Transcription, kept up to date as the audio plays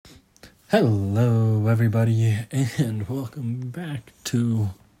Hello, everybody, and welcome back to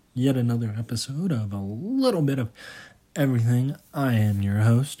yet another episode of A Little Bit of Everything. I am your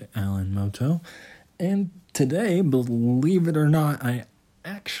host, Alan Moto, and today, believe it or not, I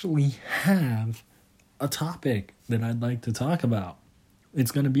actually have a topic that I'd like to talk about.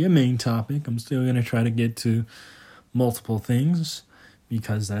 It's going to be a main topic. I'm still going to try to get to multiple things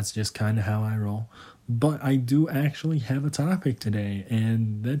because that's just kind of how I roll. But I do actually have a topic today,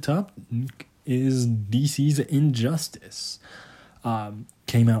 and that topic is DC's Injustice.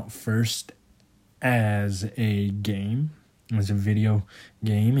 Came out first as a game, as a video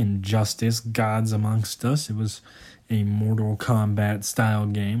game, Injustice, Gods Amongst Us. It was a Mortal Kombat style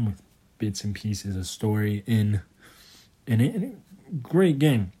game with bits and pieces of story in it. Great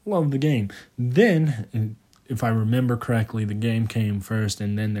game. Love the game. Then, if I remember correctly, the game came first,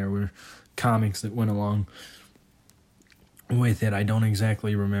 and then there were comics that went along with it. I don't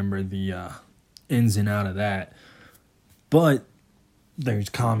exactly remember the ins and out of that, but there's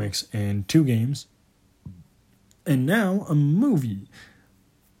comics and two games, and now a movie.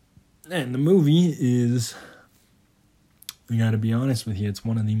 And the movie is, I gotta be honest with you, it's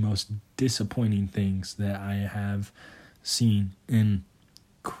one of the most disappointing things that I have seen in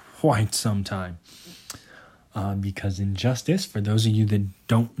quite some time. Because Injustice, for those of you that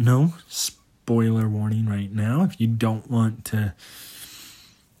don't know, spoiler warning right now, if you don't want to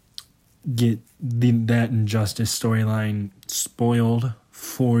get that Injustice storyline spoiled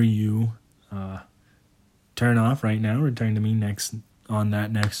for you, turn off right now, return to me on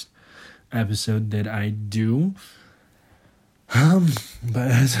that next episode that I do.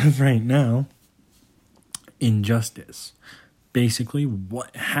 But as of right now, Injustice. Basically,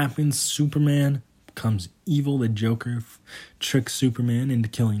 what happens, Superman becomes evil. The Joker tricks Superman into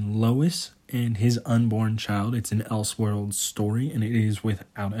killing Lois and his unborn child. It's an Elseworlds story, and it is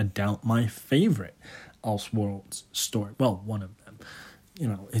without a doubt my favorite Elseworlds story. Well, one of them. You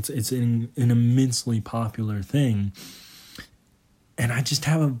know, it's an immensely popular thing. And I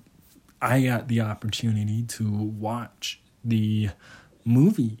got the opportunity to watch the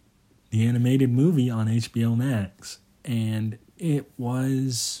animated movie on HBO Max, and it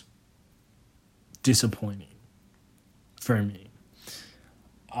was disappointing for me.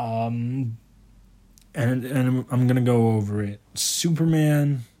 And I'm gonna go over it.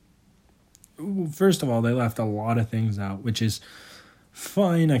 Superman, first of all, they left a lot of things out, which is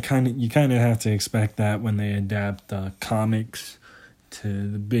fine. You kind of have to expect that when they adapt the comics to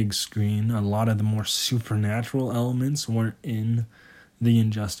the big screen. A lot of the more supernatural elements weren't in the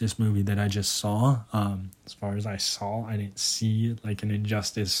Injustice movie that I just saw. As far as I saw, I didn't see like an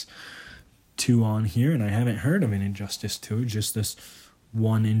Injustice 2 on here, and I haven't heard of an Injustice 2, just this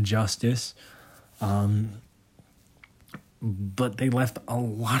one Injustice. But they left a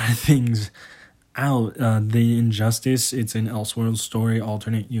lot of things out. The Injustice, it's an Elseworlds story,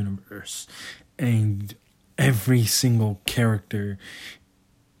 alternate universe, and every single character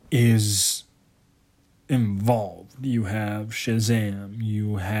is involved. You have Shazam,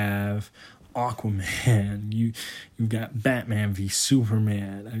 you have Aquaman, you've got Batman v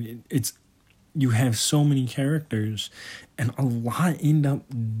Superman. I mean, you have so many characters, and a lot end up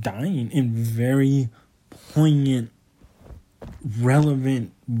dying in very poignant,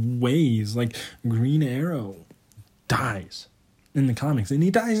 relevant ways. Like Green Arrow dies in the comics, and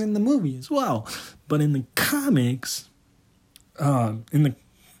he dies in the movie as well. But in the comics, the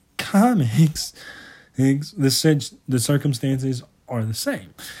circumstances are the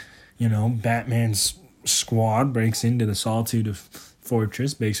same. You know, Batman's squad breaks into the Solitude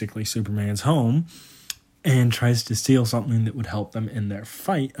Fortress, basically Superman's home, and tries to steal something that would help them in their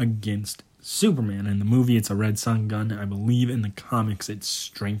fight against Superman. In the movie, it's a red sun gun. I believe in the comics, it's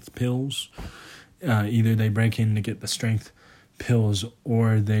strength pills. Either they break in to get the strength pills,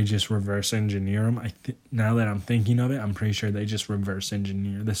 or they just reverse engineer them. Now that I'm thinking of it, I'm pretty sure they just reverse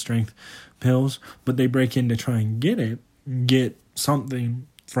engineer the strength pills, but they break in to try and get something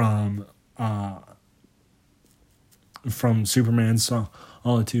from Superman's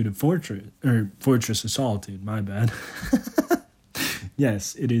Solitude Fortress, or Fortress of Solitude, my bad.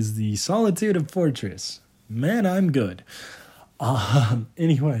 Yes, it is the Solitude of Fortress. Man, I'm good.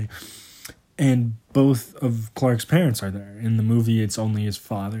 Anyway, and both of Clark's parents are there. In the movie, it's only his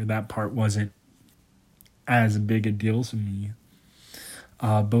father. That part wasn't as big a deal to me.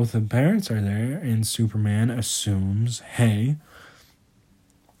 Both of the parents are there, and Superman assumes, hey,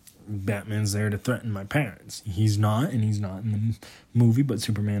 Batman's there to threaten my parents. He's not, and he's not in the movie, but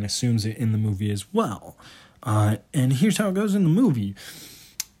Superman assumes it in the movie as well. And here's how it goes in the movie.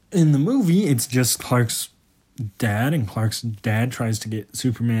 In the movie, it's just Clark's dad, and Clark's dad tries to get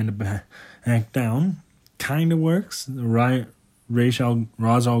Superman to back down. Kind of works. Right. Ra's al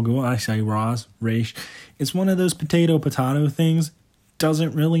Ghul, I say Ra's. It's one of those potato things.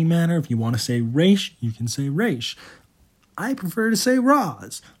 Doesn't really matter. If you want to say Ra's, you can say Ra's. I prefer to say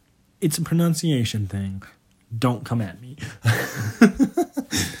Ra's. It's a pronunciation thing. Don't come at me.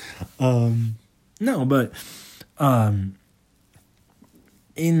 No, but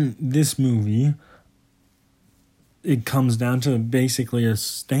in this movie, it comes down to basically a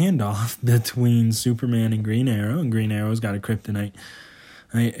standoff between Superman and Green Arrow. And Green Arrow's got a kryptonite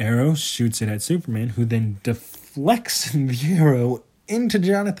arrow, shoots it at Superman, who then deflects the arrow into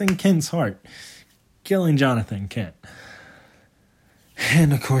Jonathan Kent's heart, killing Jonathan Kent.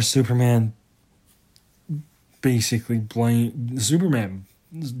 And of course, Superman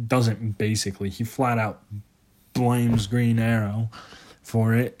doesn't basically, he flat out blames Green Arrow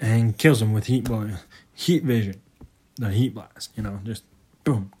for it and kills him with heat vision, the heat blast, just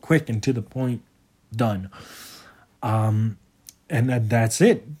boom, quick and to the point, done. And that's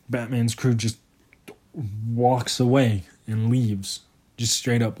it. Batman's crew just walks away and leaves, just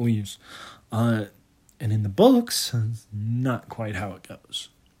straight up leaves. And in the books, not quite how it goes.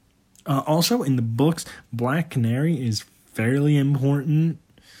 Also, in the books, Black Canary is fairly important.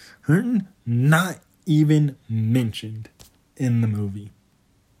 Not even mentioned in the movie.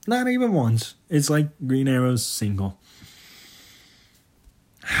 Not even once. It's like Green Arrow's single.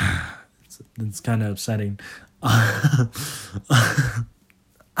 It's kind of upsetting. I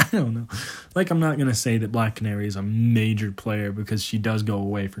don't know. I'm not going to say that Black Canary is a major player because she does go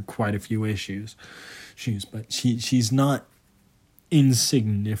away for quite a few issues. But she's not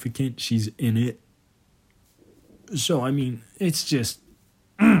insignificant. She's in it. So, it's just...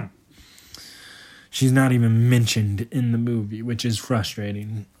 she's not even mentioned in the movie, which is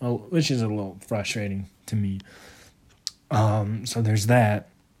frustrating. Which is a little frustrating to me. So there's that.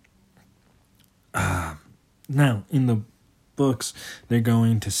 Now, in the books, they're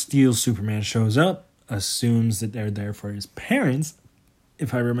going to steal. Superman shows up, assumes that they're there for his parents.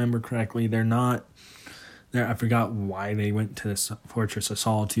 If I remember correctly, they're not there. I forgot why they went to the Fortress of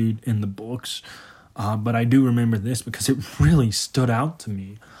Solitude in the books. But I do remember this because it really stood out to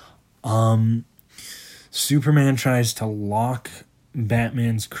me. Superman tries to lock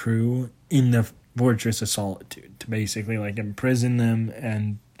Batman's crew in the Fortress of Solitude to basically imprison them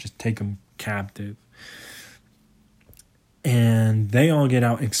and just take them captive. And they all get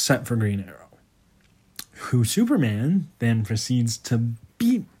out except for Green Arrow, who Superman then proceeds to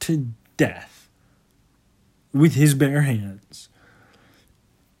beat to death with his bare hands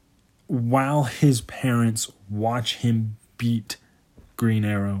while his parents watch him beat Green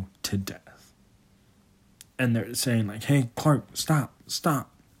Arrow to death. And they're saying hey, Clark, stop.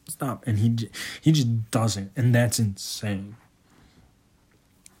 And he just doesn't. And that's insane.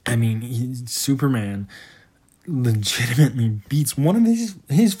 Superman legitimately beats one of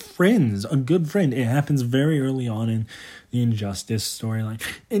his friends, a good friend. It happens very early on in the Injustice storyline.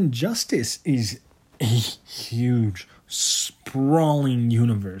 Injustice is a huge, sprawling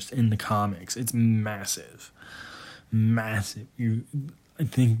universe in the comics. It's massive. I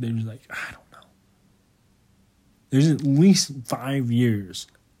think there's I don't know. There's at least 5 years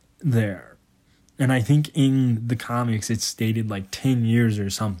there. And I think in the comics it's stated 10 years or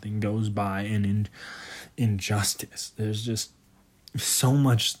something goes by in Injustice. There's just so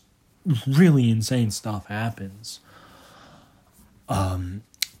much really insane stuff happens.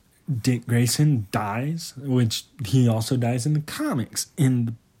 Dick Grayson dies, which he also dies in the comics.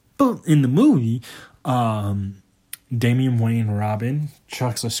 In the movie, Damian Wayne Robin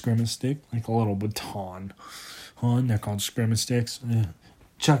chucks a Scream stick, a little baton. They're called Scream sticks.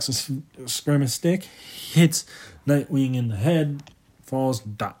 Chucks a Scream stick, hits Nightwing in the head, falls,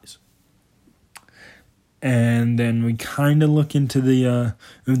 dies. And then we kind of look into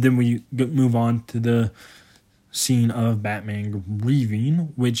then we move on to the scene of Batman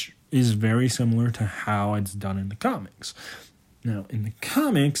grieving, which is very similar to how it's done in the comics. Now, in the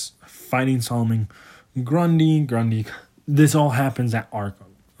comics, fighting Solomon Grundy, this all happens at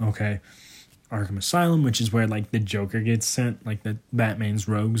Arkham, okay? Arkham Asylum, which is where the Joker gets sent, the Batman's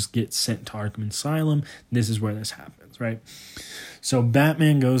rogues get sent to Arkham Asylum. This is where this happens, right? So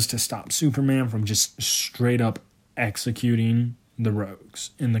Batman goes to stop Superman from just straight up executing the rogues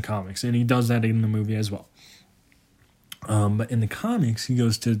in the comics, and he does that in the movie as well. But in the comics, he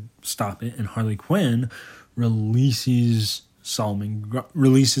goes to stop it, and Harley Quinn releases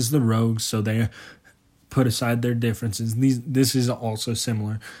the rogues, so they put aside their differences. This is also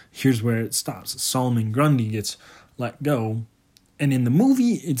similar. Here's where it stops. Solomon Grundy gets let go, And in the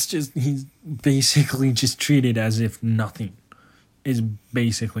movie, it's just, he's basically just treated as if nothing is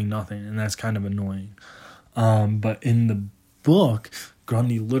basically nothing. And that's kind of annoying. But in the book,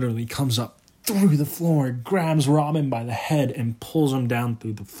 Grundy literally comes up through the floor, grabs Robin by the head and pulls him down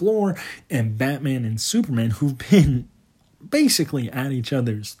through the floor. And Batman and Superman, who've been basically at each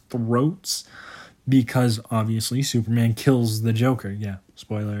other's throats, because obviously Superman kills the Joker. Yeah,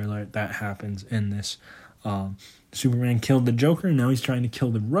 spoiler alert, that happens in this. Superman killed the Joker, and now he's trying to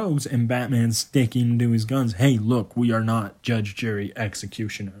kill the rogues, and Batman's sticking to his guns. Hey, look, we are not judge, jury,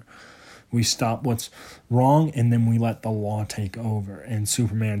 executioner. We stop what's wrong, and then we let the law take over. And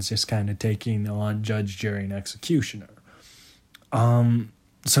Superman's just kind of taking on judge, jury, and executioner.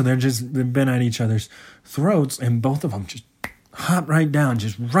 So they've been at each other's throats, and both of them just hop right down,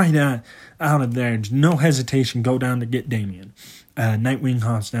 just right out of there. Just no hesitation, go down to get Damian. Nightwing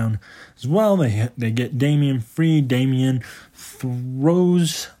hops down as well. They get Damian free. Damian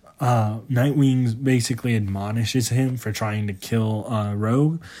throws... Nightwing basically admonishes him for trying to kill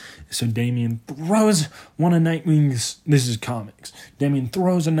Rogue. So Damian throws one of Nightwing's... This is comics. Damian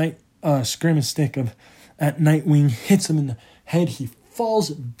throws a screaming stick at Nightwing, hits him in the head. He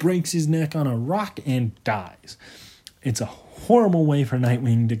falls, breaks his neck on a rock, and dies. It's a horrible way for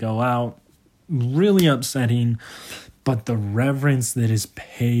Nightwing to go out. Really upsetting. But the reverence that is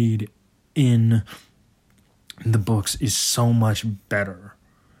paid in the books is so much better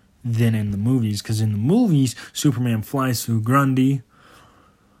than in the movies. Because in the movies, Superman flies through Grundy.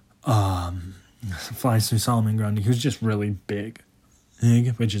 Flies through Solomon Grundy, who's just really big.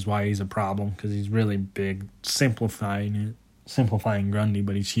 Which is why he's a problem. Because he's really big. Simplifying Grundy,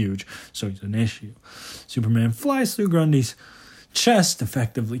 but he's huge. So he's an issue. Superman flies through Grundy's chest,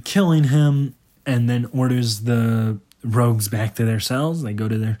 effectively killing him. And then orders the rogues back to their cells. They go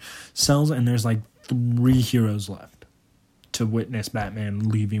to their cells, and there's like 3 heroes left to witness Batman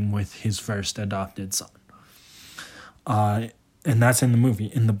leaving with his first adopted son. And that's in the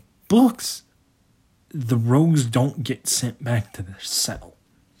movie. In the books, the rogues don't get sent back to their cell.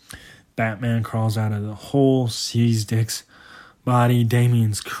 Batman crawls out of the hole, sees Dick's body.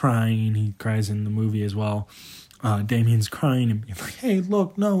 Damian's crying. He cries in the movie as well. Damian's crying and being like, hey,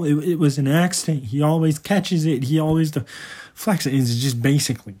 look, no, it was an accident. He always catches it. He always deflects it. He's just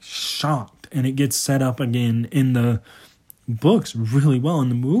basically shocked. And it gets set up again in the books really well. In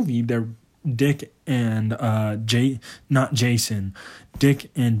the movie, they're Dick and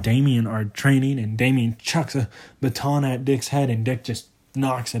Dick and Damian are training, and Damian chucks a baton at Dick's head, and Dick just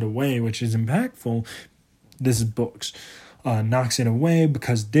knocks it away, which is impactful. This is books. Knocks it away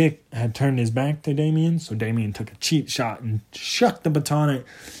because Dick had turned his back to Damian, so Damian took a cheap shot and chucked the baton at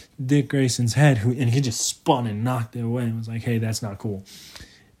Dick Grayson's head, and he just spun and knocked it away and was like, hey, that's not cool.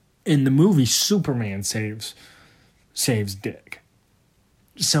 In the movie, Superman saves Dick.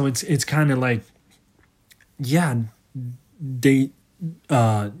 So it's kind of like, Damian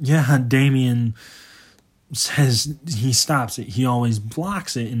says he stops it. He always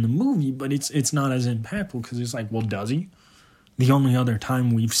blocks it in the movie, but it's not as impactful because it's like, well, does he? The only other time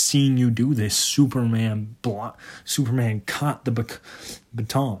we've seen you do this, Superman caught the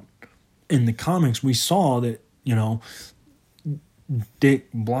baton. In the comics, we saw that, Dick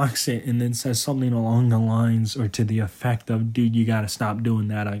blocks it and then says something along the lines or to the effect of, dude, you got to stop doing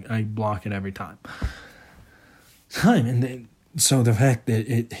that. I block it every time. And then, so the fact that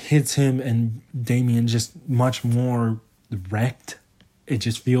it hits him and Damian just much more wrecked, it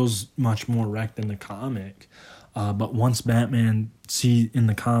just feels much more wrecked in the comic. But once Batman sees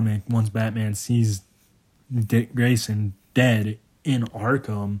Dick Grayson dead in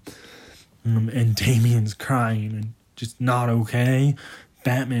Arkham, and Damian's crying and just not okay,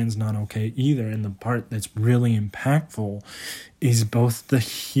 Batman's not okay either. And the part that's really impactful is both the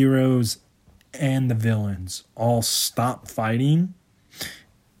heroes and the villains all stop fighting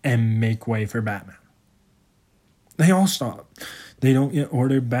and make way for Batman. They all stop. They don't get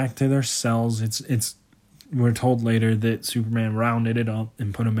ordered back to their cells. We're told later that Superman rounded it up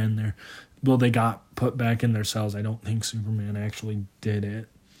and put them in there. Well, they got put back in their cells. I don't think Superman actually did it.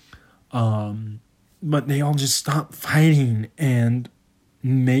 But they all just stop fighting and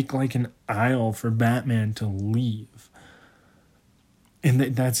make like an aisle for Batman to leave. And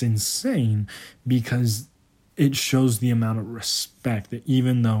that's insane because it shows the amount of respect that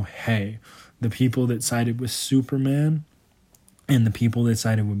even though, hey, the people that sided with Superman and the people that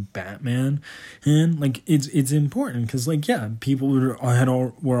sided with Batman, and like it's important because people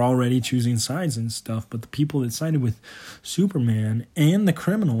were already choosing sides and stuff, but the people that sided with Superman and the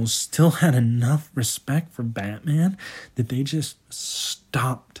criminals still had enough respect for Batman that they just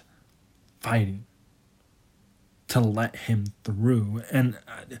stopped fighting. to let him through. And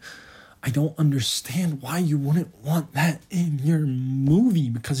I don't understand why you wouldn't want that in your movie,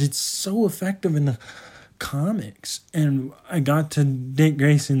 because it's so effective in the comics. And I got to Dick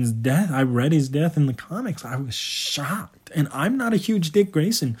Grayson's death. I read his death in the comics. I was shocked. And I'm not a huge Dick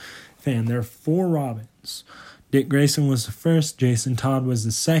Grayson fan. There are 4 Robins. Dick Grayson was the first, Jason Todd was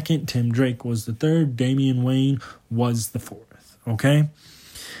the second, Tim Drake was the third, Damian Wayne was the 4th, okay?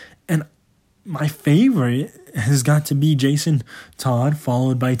 And my favorite has got to be Jason Todd,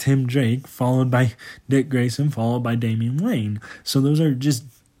 followed by Tim Drake, followed by Dick Grayson, followed by Damian Wayne. So those are just,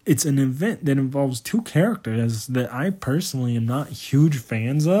 it's an event that involves 2 characters that I personally am not huge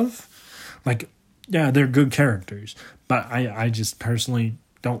fans of. Like, yeah, they're good characters, but I just personally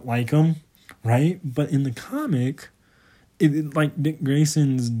don't like them. Right? But in the comic, like Dick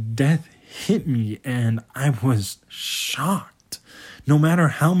Grayson's death hit me and I was shocked. No matter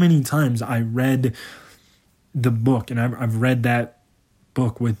how many times I read the book, and I've read that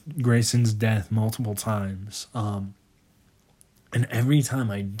book with Grayson's death multiple times. And every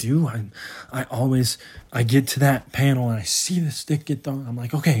time I do, I get to that panel and I see the stick get thrown. I'm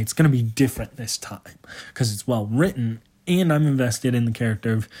like, okay, it's going to be different this time because it's well written. And I'm invested in the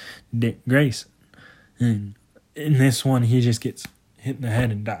character of Dick Grayson. And in this one, he just gets hit in the head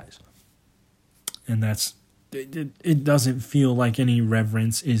and dies. And that's... It doesn't feel like any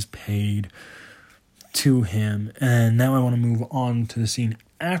reverence is paid to him. And now I want to move on to the scene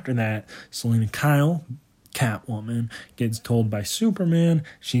after that. Selina Kyle, Catwoman, gets told by Superman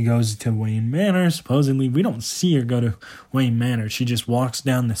she goes to Wayne Manor. Supposedly, we don't see her go to Wayne Manor. She just walks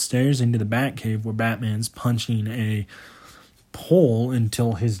down the stairs into the Batcave where Batman's punching a pole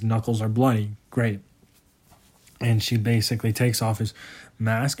until his knuckles are bloody. Great. And she basically takes off his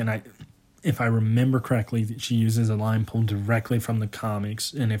mask, and if I remember correctly, she uses a line pulled directly from the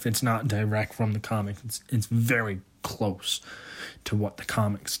comics, and if it's not direct from the comics, it's very close to what the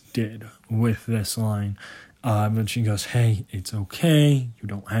comics did with this line. But she goes, hey, it's okay. You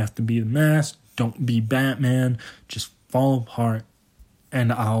don't have to be the mask. Don't be Batman. Just fall apart,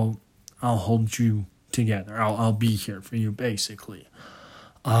 and I'll hold you together. I'll be here for you, basically.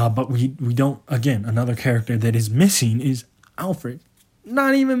 But we don't, again, another character that is missing is Alfred.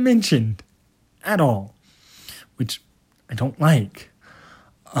 Not even mentioned at all, which I don't like.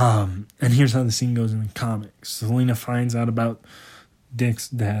 And here's how the scene goes in the comics. Selina finds out about Dick's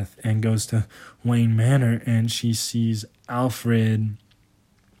death and goes to Wayne Manor, and she sees Alfred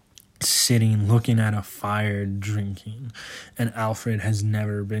sitting looking at a fire drinking. And Alfred has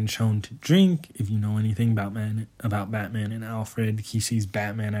never been shown to drink. If you know anything about Batman and Alfred, he sees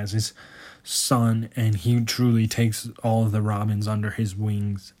Batman as his son, and he truly takes all of the Robins under his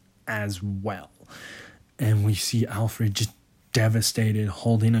wings as well. And we see Alfred just devastated,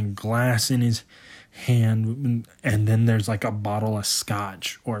 holding a glass in his hand, and then there's like a bottle of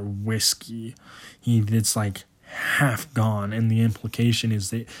scotch or whiskey. It's like half gone, and the implication is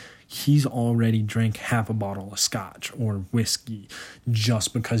that he's already drank half a bottle of scotch or whiskey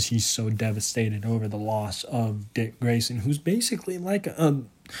just because he's so devastated over the loss of Dick Grayson, who's basically like a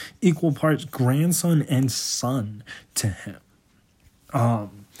equal parts grandson and son to him.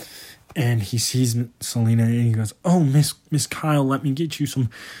 And he sees Selina and he goes, oh, Miss Kyle, let me get you some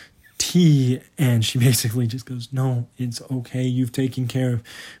tea. And she basically just goes, no, it's okay. You've taken care of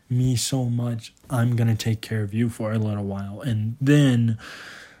me so much. I'm going to take care of you for a little while. And then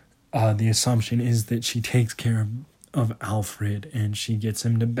the assumption is that she takes care of Alfred and she gets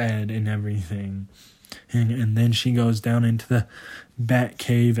him to bed and everything. And then she goes down into the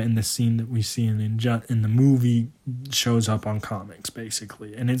Batcave, and the scene that we see in the movie shows up on comics,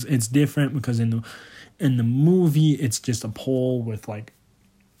 basically. And it's different because in the movie, it's just a pole with like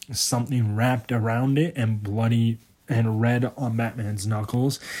something wrapped around it and bloody and red on Batman's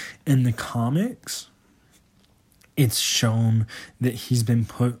knuckles. In the comics, it's shown that he's been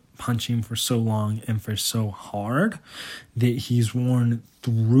punching for so long and for so hard that he's worn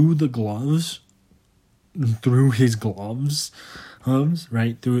through his gloves,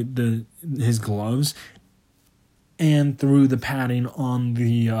 right? Through his gloves and through the padding on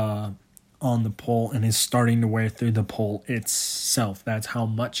the pole, and is starting to wear through the pole itself. That's how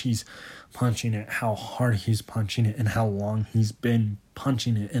much he's punching it, how hard he's punching it, and how long he's been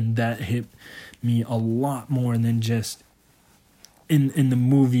punching it. And that hit me a lot more than just in the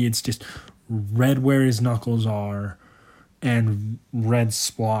movie. It's just red where his knuckles are and red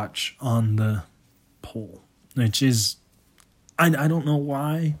splotch on the pole, which is I don't know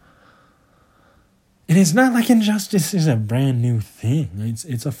why. And it's not like Injustice is a brand new thing.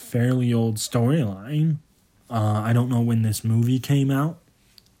 It's a fairly old storyline. I don't know when this movie came out,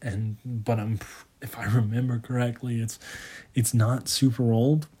 but if I remember correctly, it's not super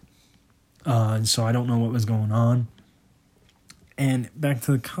old. So I don't know what was going on. And back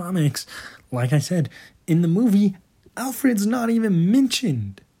to the comics, like I said, in the movie, Alfred's not even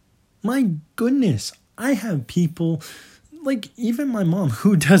mentioned. My goodness, I have people, like even my mom,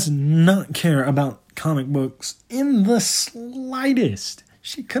 who does not care about comic books in the slightest.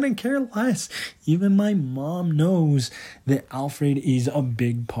 She couldn't care less. Even my mom knows that Alfred is a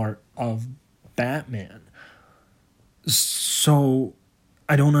big part of Batman. So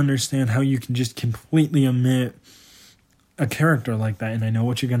I don't understand how you can just completely omit a character like that. And I know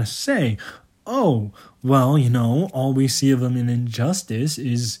what you're going to say. Oh, well, all we see of him in Injustice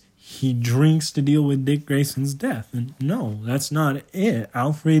is he drinks to deal with Dick Grayson's death. And no, that's not it.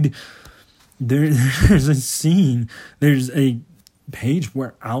 Alfred, there's a scene, there's a page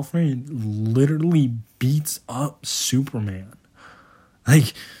where Alfred literally beats up Superman.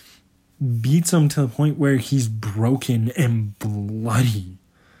 Like, beats him to the point where he's broken and bloody.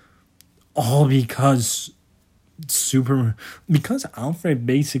 All because Alfred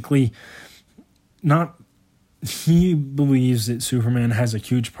basically he believes that Superman has a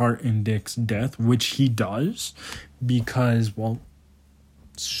huge part in Dick's death, which he does, because, well,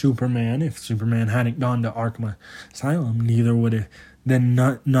 if Superman hadn't gone to Arkham Asylum, neither would have, then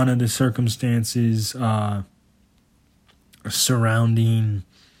none of the circumstances surrounding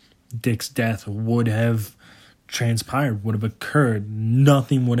Dick's death would have transpired, would have occurred.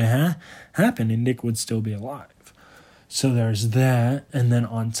 Nothing would have happened, and Dick would still be alive. So there's that, and then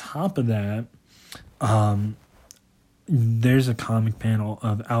on top of that, there's a comic panel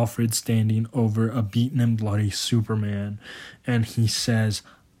of Alfred standing over a beaten and bloody Superman, and he says,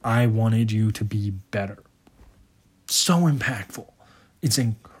 "I wanted you to be better." So impactful. It's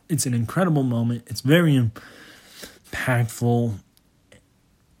an incredible moment. It's very impactful,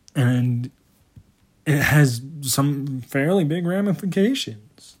 and it has some fairly big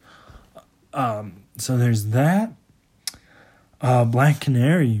ramifications. So there's that. Black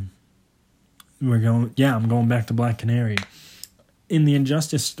Canary. I'm going back to Black Canary. In the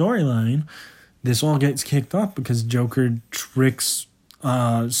Injustice storyline, this all gets kicked off because Joker tricks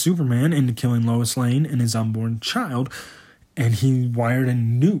Superman into killing Lois Lane and his unborn child, and he wired a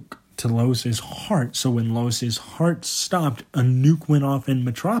nuke to Lois's heart. So when Lois's heart stopped, a nuke went off in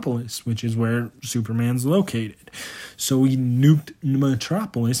Metropolis, which is where Superman's located. So he nuked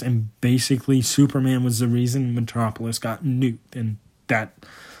Metropolis, and basically Superman was the reason Metropolis got nuked, and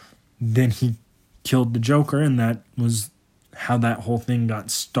then he killed the Joker, and that was how that whole thing got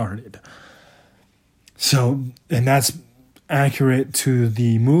started. So, and that's accurate to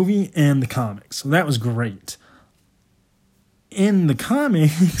the movie and the comics. So that was great. In the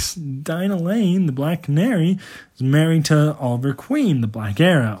comics, Dinah Lane, the Black Canary, is married to Oliver Queen, the Black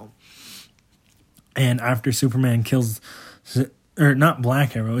Arrow. And after Superman kills, or not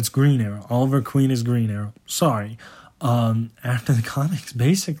Black Arrow, it's Green Arrow. Oliver Queen is Green Arrow. Sorry. After the comics,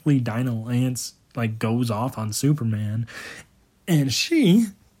 basically Dinah Lane goes off on Superman, and she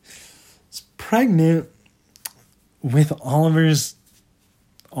is pregnant with Oliver's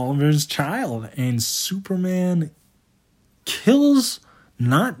child, and Superman kills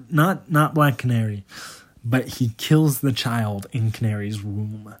not Black Canary, but he kills the child in Canary's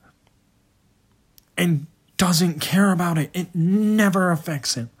womb, and doesn't care about it. It never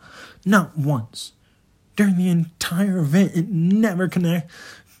affects him, not once. During the entire event, it never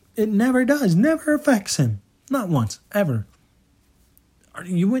affects him. Not once, ever.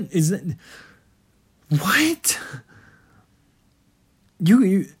 What?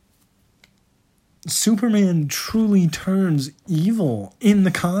 Superman truly turns evil in the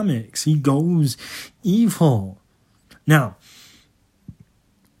comics. He goes evil. Now,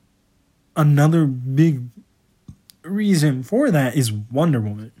 another big reason for that is Wonder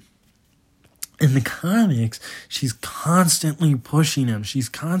Woman. In the comics, she's constantly pushing him. She's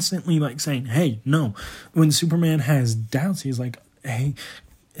constantly saying, hey, no. When Superman has doubts, he's like, hey,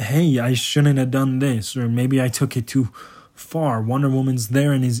 I shouldn't have done this. Or maybe I took it too far. Wonder Woman's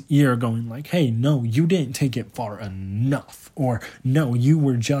there in his ear going hey, no, you didn't take it far enough. Or, no, you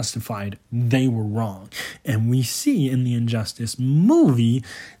were justified. They were wrong. And we see in the Injustice movie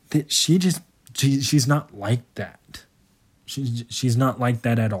that she's not like that. She's not like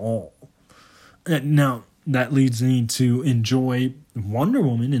that at all. Now, that leads me to enjoy Wonder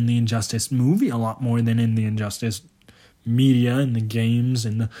Woman in the Injustice movie a lot more than in the Injustice media and the games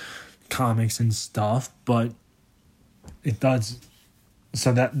and the comics and stuff, but it does.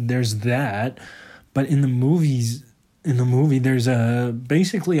 So that there's that. But in the movie, there's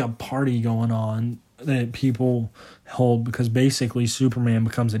basically a party going on that people hold, because basically Superman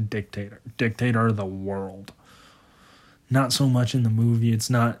becomes a dictator of the world. Not so much in the movie. It's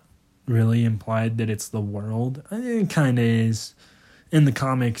not really implied that it's the world. It kind of is. In the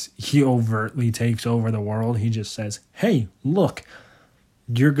comics, he overtly takes over the world. He just says, hey, look,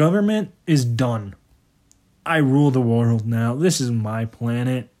 your government is done. I rule the world now. This is my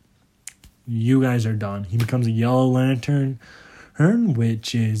planet. You guys are done. He becomes a Yellow Lantern,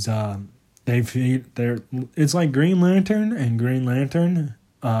 which is it's like Green Lantern, and Green Lantern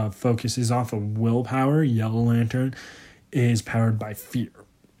focuses off of willpower. Yellow Lantern is powered by fear.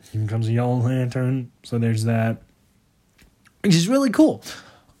 He becomes a Yellow Lantern, so there's that, which is really cool.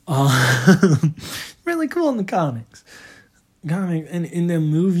 Really cool in the comics. And in the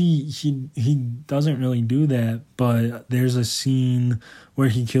movie, he doesn't really do that, but there's a scene where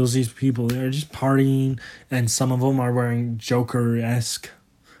he kills these people. They're just partying, and some of them are wearing Joker-esque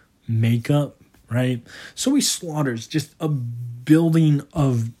makeup, right? So he slaughters just a building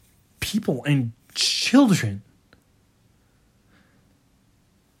of people and children.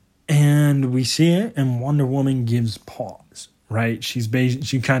 And we see it, and Wonder Woman gives pause, right? She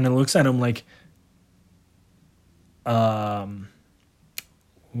kind of looks at him like, what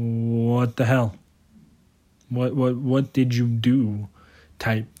the hell? What did you do?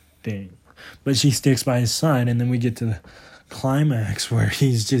 Type thing. But she sticks by his side, and then we get to the climax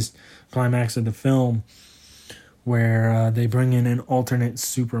climax of the film, where they bring in an alternate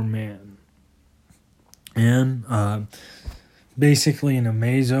Superman. And basically an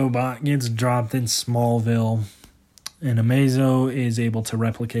Amazo bot gets dropped in Smallville, and Amazo is able to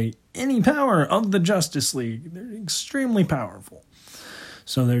replicate any power of the Justice League. They're extremely powerful.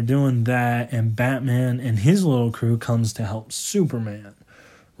 So they're doing that, and Batman and his little crew comes to help Superman,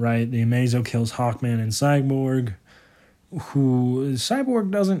 right? The Amazo kills Hawkman and Cyborg,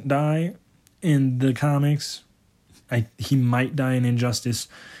 Cyborg doesn't die in the comics. He might die in Injustice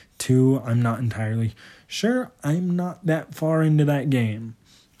 2. I'm not entirely sure. I'm not that far into that game.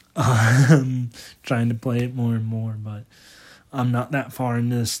 I'm trying to play it more and more, but I'm not that far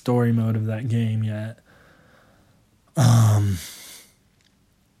into the story mode of that game yet.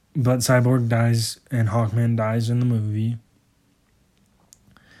 But Cyborg dies and Hawkman dies in the movie.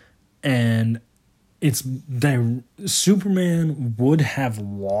 And Superman would have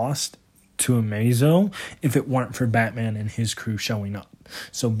lost to Amazo if it weren't for Batman and his crew showing up.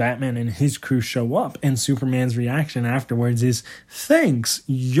 So Batman and his crew show up, and Superman's reaction afterwards is, thanks,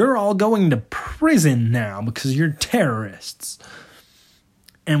 you're all going to prison now because you're terrorists.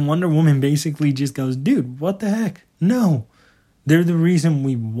 And Wonder Woman basically just goes, dude, what the heck? No, they're the reason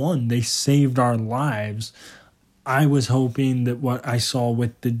we won. They saved our lives. I was hoping that what I saw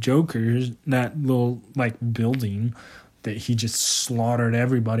with the Jokers, that little building that he just slaughtered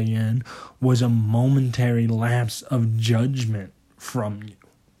everybody in, was a momentary lapse of judgment from you.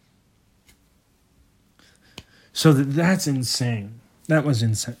 So that's insane. That was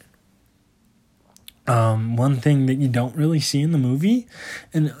insane. One thing that you don't really see in the movie,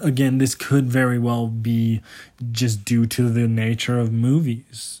 and again, this could very well be just due to the nature of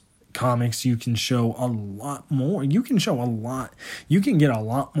movies. Comics, you can show a lot more. You can show a lot. You can get a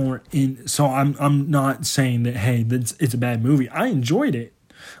lot more in. So I'm not saying that, hey, it's a bad movie. I enjoyed it.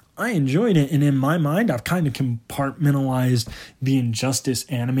 And in my mind, I've kind of compartmentalized the Injustice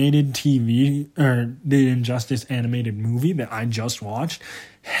animated TV, or the Injustice animated movie that I just watched.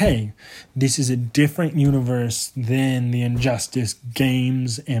 Hey, this is a different universe than the Injustice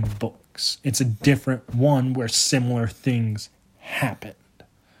games and books. It's a different one where similar things happened.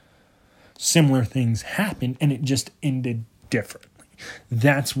 And it just ended differently.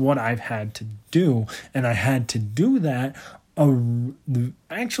 That's what I've had to do, and I had to do that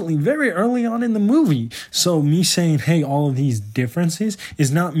actually very early on in the movie. So me saying, hey, all of these differences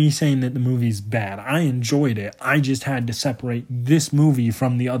is not me saying that the movie's bad. I enjoyed it. I just had to separate this movie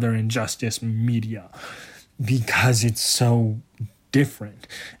from the other Injustice media because it's so different.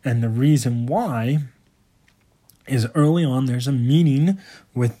 And the reason why is early on there's a meeting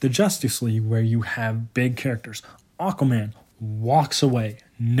with the Justice League where you have big characters. Aquaman walks away,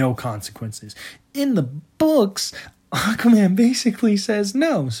 no consequences. In the books, Aquaman basically says,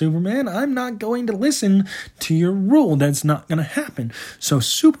 no, Superman, I'm not going to listen to your rule. That's not going to happen. So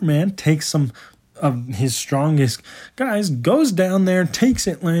Superman takes some of his strongest guys, goes down there, takes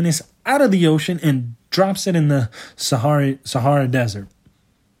Atlantis out of the ocean, and drops it in the Sahara Desert.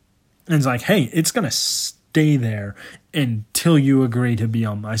 And it's like, hey, it's going to stay there until you agree to be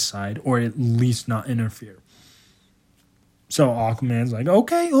on my side, or at least not interfere. So Aquaman's like,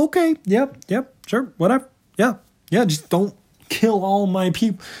 okay, yep, sure, whatever, yeah, just don't kill all my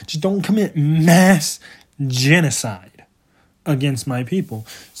people. Just don't commit mass genocide against my people.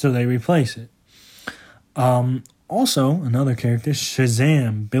 So they replace it. Also, another character,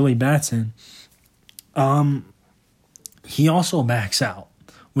 Shazam, Billy Batson, he also backs out.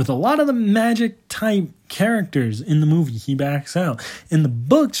 With a lot of the magic type characters in the movie, he backs out. In the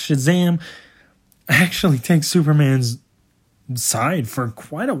books, Shazam actually takes Superman's side for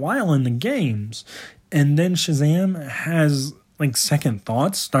quite a while in the games. And then Shazam has second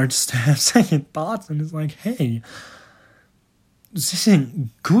thoughts, starts to have second thoughts, and is like, hey, this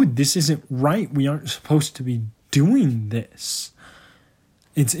isn't good. This isn't right. We aren't supposed to be doing this.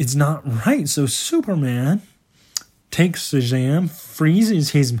 It's not right. So Superman takes Shazam,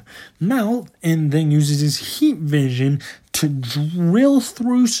 freezes his mouth, and then uses his heat vision to drill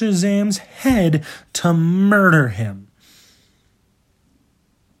through Shazam's head to murder him.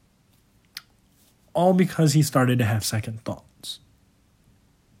 All because he started to have second thoughts.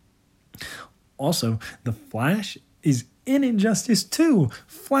 Also, the Flash is in Injustice 2.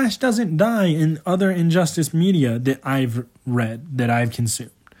 Flash doesn't die in other Injustice media that I've read, that I've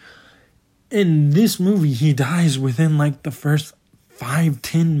consumed. In this movie, he dies within the first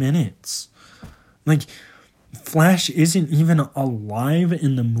 5-10 minutes. Flash isn't even alive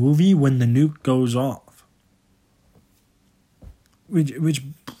in the movie when the nuke goes off. Which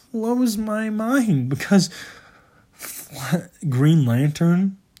blows my mind, because Green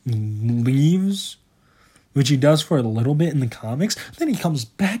Lantern leaves, which he does for a little bit in the comics, then he comes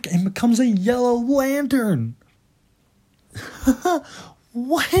back and becomes a Yellow Lantern.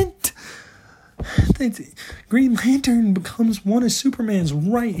 What? Green Lantern becomes one of Superman's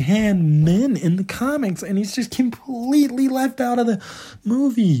right-hand men in the comics, and he's just completely left out of the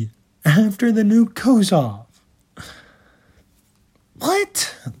movie after the nuke goes off.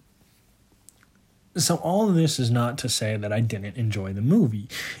 What? So all of this is not to say that I didn't enjoy the movie.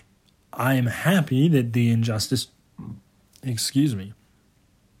 I am happy that the Injustice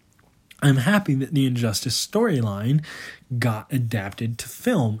storyline got adapted to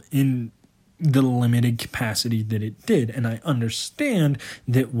film in the limited capacity that it did. And I understand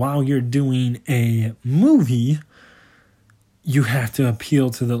that while you're doing a movie, you have to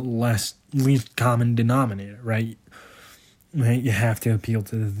appeal to the least common denominator, right? You have to appeal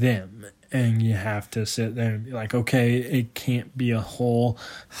to them. And you have to sit there and be like, okay, it can't be a whole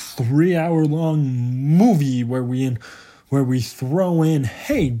 3-hour-long movie where we throw in,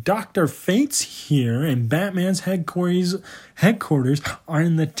 hey, Dr. Fate's here and Batman's headquarters are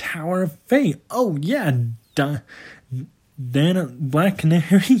in the Tower of Fate. Oh, yeah, then Black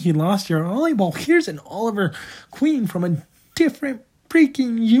Canary, you lost your Ollie. Well, here's an Oliver Queen from a different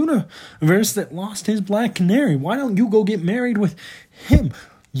freaking universe that lost his Black Canary. Why don't you go get married with him?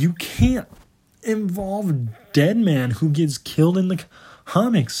 You can't involve Deadman, who gets killed in the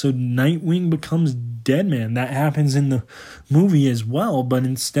comics, so Nightwing becomes Deadman. That happens in the movie as well, but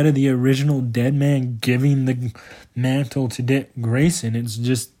instead of the original Deadman giving the mantle to Dick Grayson, it's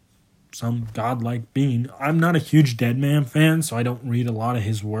just some godlike being. I'm not a huge Deadman fan, so I don't read a lot of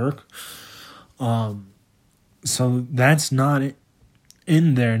his work. So that's not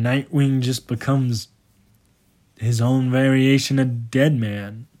in there. Nightwing just becomes his own variation of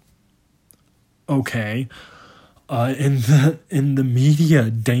Deadman. Okay. In the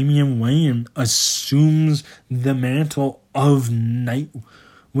media, Damian Wayne assumes the mantle of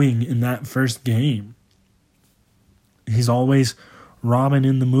Nightwing in that first game. He's always Robin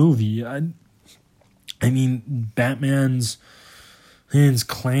in the movie. I mean, Batman's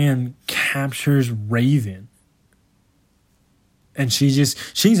clan captures Raven. And she's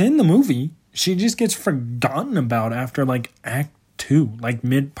in the movie. She just gets forgotten about after Act 2,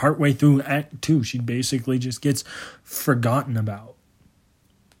 partway through Act 2. She basically just gets forgotten about.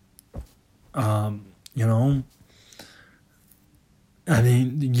 I mean,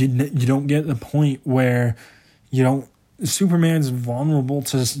 you don't get the point where Superman's vulnerable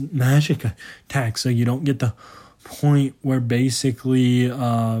to magic attacks, so you don't get the point where basically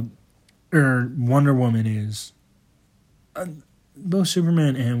Wonder Woman is. Both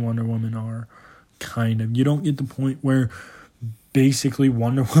Superman and Wonder Woman are kind of. You don't get the point where basically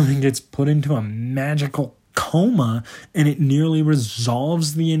Wonder Woman gets put into a magical coma and it nearly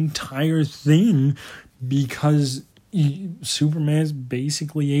resolves the entire thing because Superman's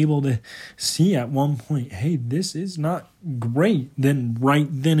basically able to see at one point, hey, this is not great. Then right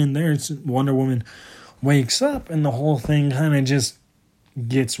then and there, Wonder Woman wakes up and the whole thing kind of just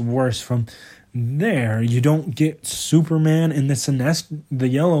gets worse from there. You don't get Superman and the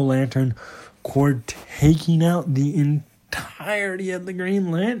Yellow Lantern Corps taking out the entirety of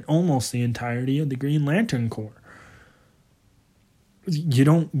the almost the entirety of the Green Lantern Corps. You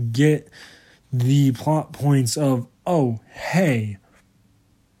don't get the plot points of, oh, hey,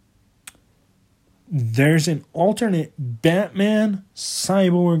 there's an alternate Batman,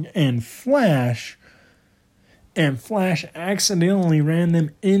 Cyborg, and Flash accidentally ran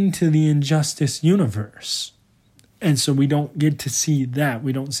them into the Injustice universe. And so we don't get to see that.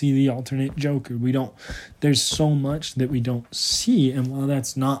 We don't see the alternate Joker. There's so much that we don't see. And while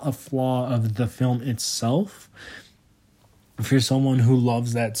that's not a flaw of the film itself, if you're someone who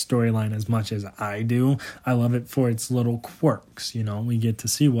loves that storyline as much as I do, I love it for its little quirks. We get to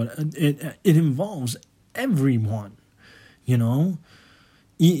see what it involves everyone,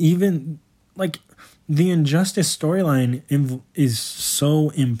 even like the Injustice storyline is so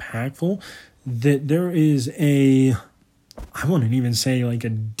impactful that there is I wouldn't even say like a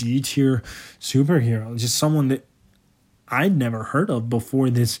D tier superhero, just someone that I'd never heard of before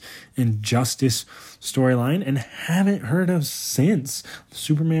this Injustice storyline and haven't heard of since.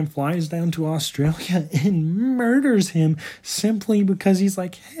 Superman flies down to Australia and murders him simply because he's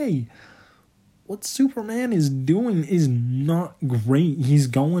like, hey, what Superman is doing is not great. He's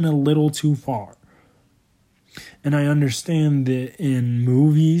going a little too far. And I understand that in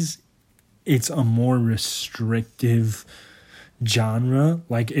movies, it's a more restrictive genre.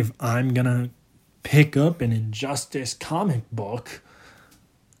 Like if I'm going to pick up an Injustice comic book,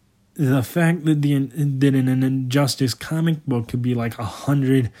 the fact that an Injustice comic book could be like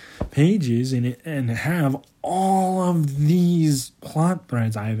 100 pages and have all of these plot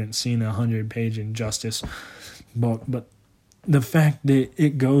threads. I haven't seen a 100-page Injustice book, but the fact that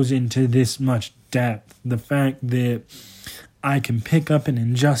it goes into this much depth, the fact that I can pick up an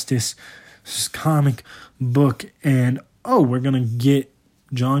Injustice comic book and, we're going to get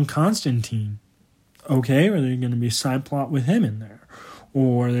John Constantine. Okay, or there's going to be a side plot with him in there.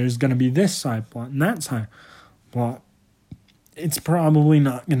 Or there's going to be this side plot and that side plot. It's probably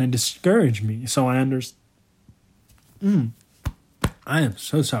not going to discourage me. So I understand. I am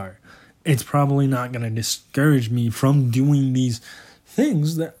so sorry. It's probably not going to discourage me from doing these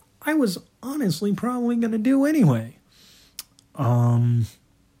things that I was honestly probably going to do anyway.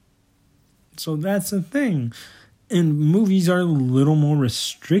 So that's the thing. And movies are a little more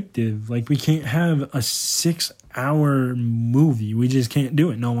restrictive. Like, we can't have a 6-hour movie. We just can't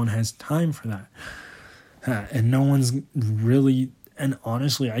do it. No one has time for that. And no one's really... And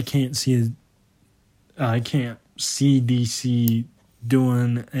honestly, I can't see DC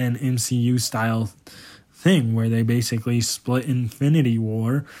doing an MCU-style thing where they basically split Infinity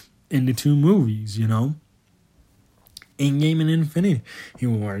War into 2 movies, Endgame and Infinity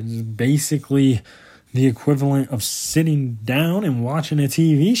War is basically the equivalent of sitting down and watching a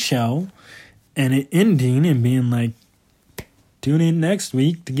TV show and it ending and being like, tune in next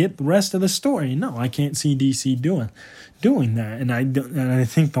week to get the rest of the story. No, I can't see DC doing that. And I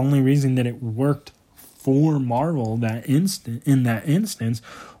think the only reason that it worked for Marvel in that instance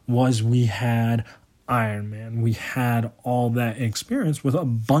was we had Iron Man. We had all that experience with a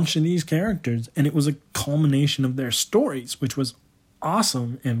bunch of these characters, and it was a culmination of their stories, which was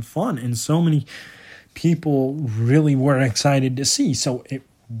awesome and fun, and so many people really were excited to see. So it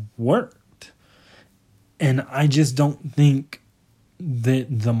worked. And I just don't think that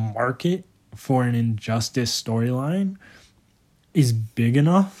the market for an Injustice storyline is big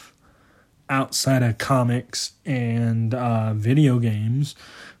enough outside of comics and video games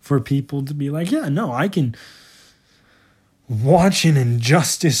for people to be like, yeah, no, I can watch an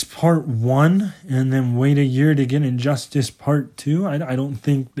Injustice Part 1 and then wait a year to get Injustice Part 2. I don't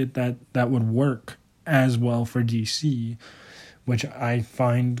think that would work as well for DC, which I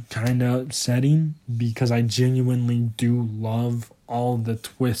find kind of upsetting because I genuinely do love all the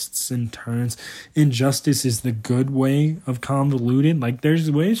twists and turns. Injustice is the good way of convoluted. Like,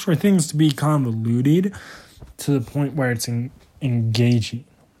 there's ways for things to be convoluted to the point where it's engaging.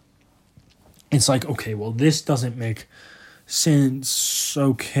 It's like, okay, well, this doesn't make sense.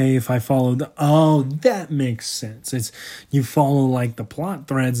 Okay, if I follow that makes sense. It's, you follow like the plot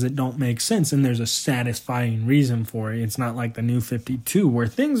threads that don't make sense, and there's a satisfying reason for it. It's not like the New 52 where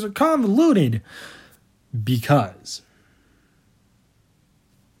things are convoluted because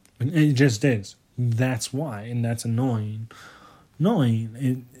it just is. That's why, and that's annoying.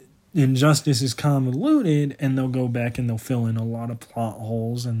 Injustice is convoluted, and they'll go back and they'll fill in a lot of plot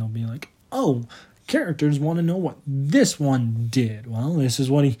holes, and they'll be like, oh, characters want to know what this one did. Well, this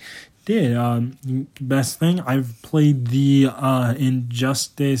is what he did. Best thing, I've played the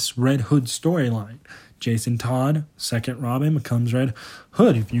Injustice Red Hood storyline. Jason Todd, second Robin, becomes Red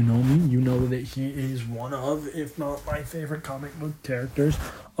Hood. If you know me, you know that he is one of, if not my favorite comic book characters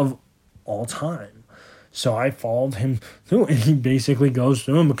of all time. So I followed him through, and he basically goes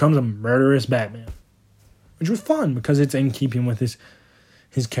through and becomes a murderous Batman, which was fun because it's in keeping with his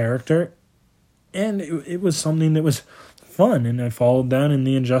character, and it was something that was fun, and I followed that in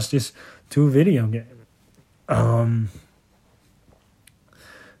the Injustice 2 video game. I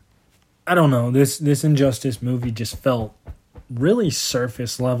don't know, this Injustice movie just felt really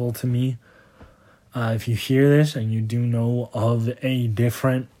surface level to me. If you hear this and you do know of a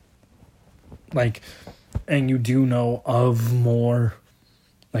different, and you do know of more,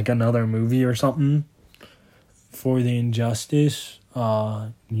 another movie or something for the Injustice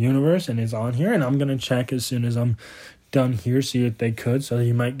universe, and it's on here, and I'm going to check as soon as I'm done here, see if they could, so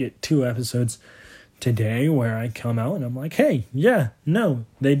you might get 2 episodes today where I come out and I'm like, hey, yeah, no,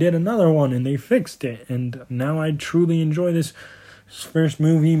 they did another one and they fixed it, and now I truly enjoy this first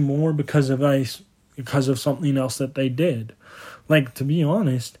movie more because of something else that they did. To be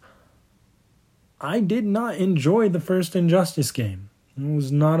honest, I did not enjoy the first Injustice game. I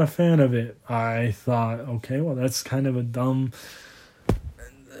was not a fan of it. I thought, okay, well, that's kind of a dumb...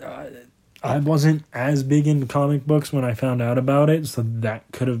 I wasn't as big into comic books when I found out about it, so that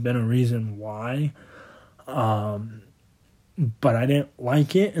could have been a reason why. But I didn't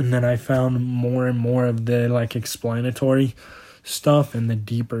like it, and then I found more and more of the explanatory stuff and the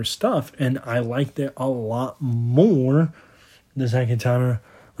deeper stuff, and I liked it a lot more the second time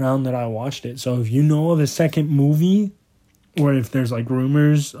around that I watched it. So if you know of a second movie, or if there's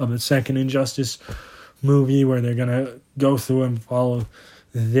rumors of a second Injustice movie where they're gonna go through and follow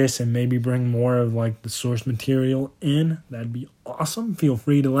this and maybe bring more of the source material in, that'd be awesome. Feel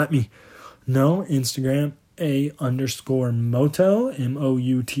free to let me know. Instagram _Moto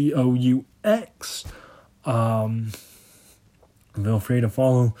MOUTOUX. Feel free to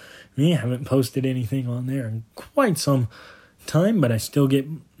follow me. I haven't posted anything on there in quite some time, but I still get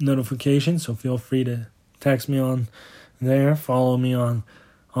notifications, so feel free to text me on there, follow me on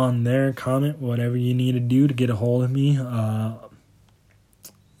there, comment, whatever you need to do to get a hold of me.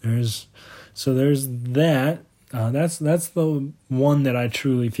 There's that. That's the one that I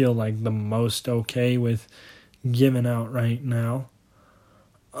truly feel the most okay with giving out right now.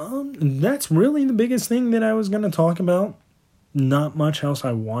 That's really the biggest thing that I was going to talk about. Not much else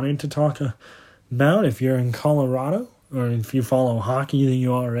I wanted to talk about. If you're in Colorado, or if you follow hockey, then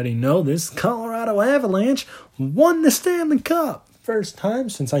you already know this. Colorado Avalanche won the Stanley Cup. First time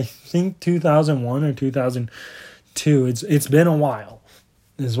since I think 2001 or 2002. It's been a while,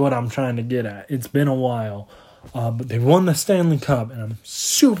 is what I'm trying to get at. It's been a while. But they won the Stanley Cup, and I'm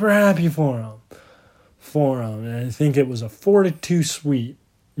super happy for them. And I think it was a 4-2 sweep.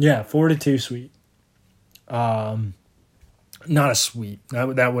 Yeah, 4-2 sweep. Not a sweep.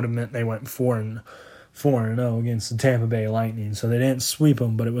 That would have meant they went 4-0 against the Tampa Bay Lightning. So they didn't sweep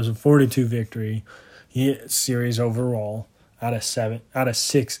them, but it was a 4-2 victory series overall out of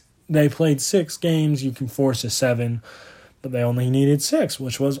 6. They played 6 games. You can force a 7, but they only needed 6,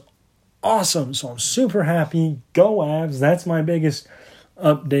 which was awesome. So I'm super happy. Go Avs. That's my biggest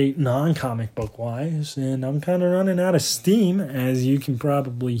update non-comic book wise, and I'm kind of running out of steam, as you can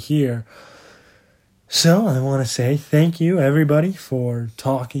probably hear. So I want to say thank you, everybody, for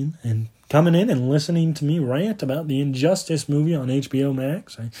talking and coming in and listening to me rant about the Injustice movie on HBO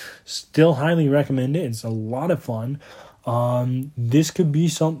Max. I still highly recommend it. It's a lot of fun. This could be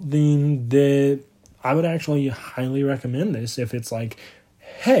something that I would actually highly recommend this if it's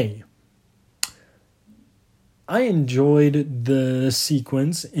hey, I enjoyed the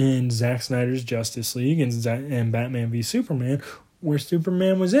sequence in Zack Snyder's Justice League and Batman v Superman where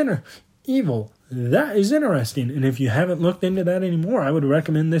Superman was evil. That is interesting, and if you haven't looked into that anymore, I would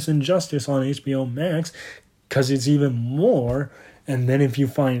recommend this Injustice on HBO Max, because it's even more. And then if you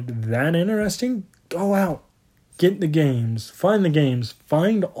find that interesting, go out, get the games,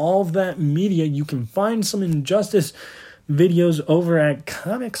 find all of that media. You can find some Injustice videos over at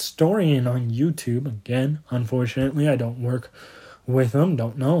Comicstorian on YouTube. Again, unfortunately, I don't work with them,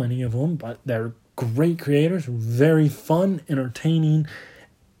 don't know any of them, but they're great creators, very fun, entertaining,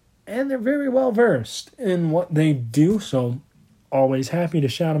 and they're very well versed in what they do, so always happy to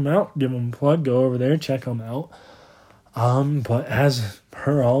shout them out, give them a plug, go over there, check them out. But as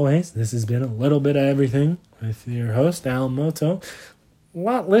per always, this has been a little bit of everything with your host, Alan Moto. A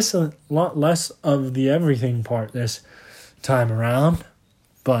lot less of the everything part this time around,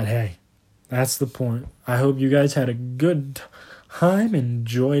 but hey, that's the point. I hope you guys had a good time,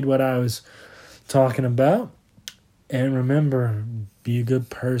 enjoyed what I was talking about, and remember, be a good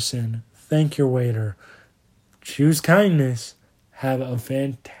person, thank your waiter, choose kindness, have a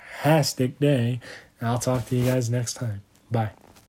fantastic day, and I'll talk to you guys next time. Bye.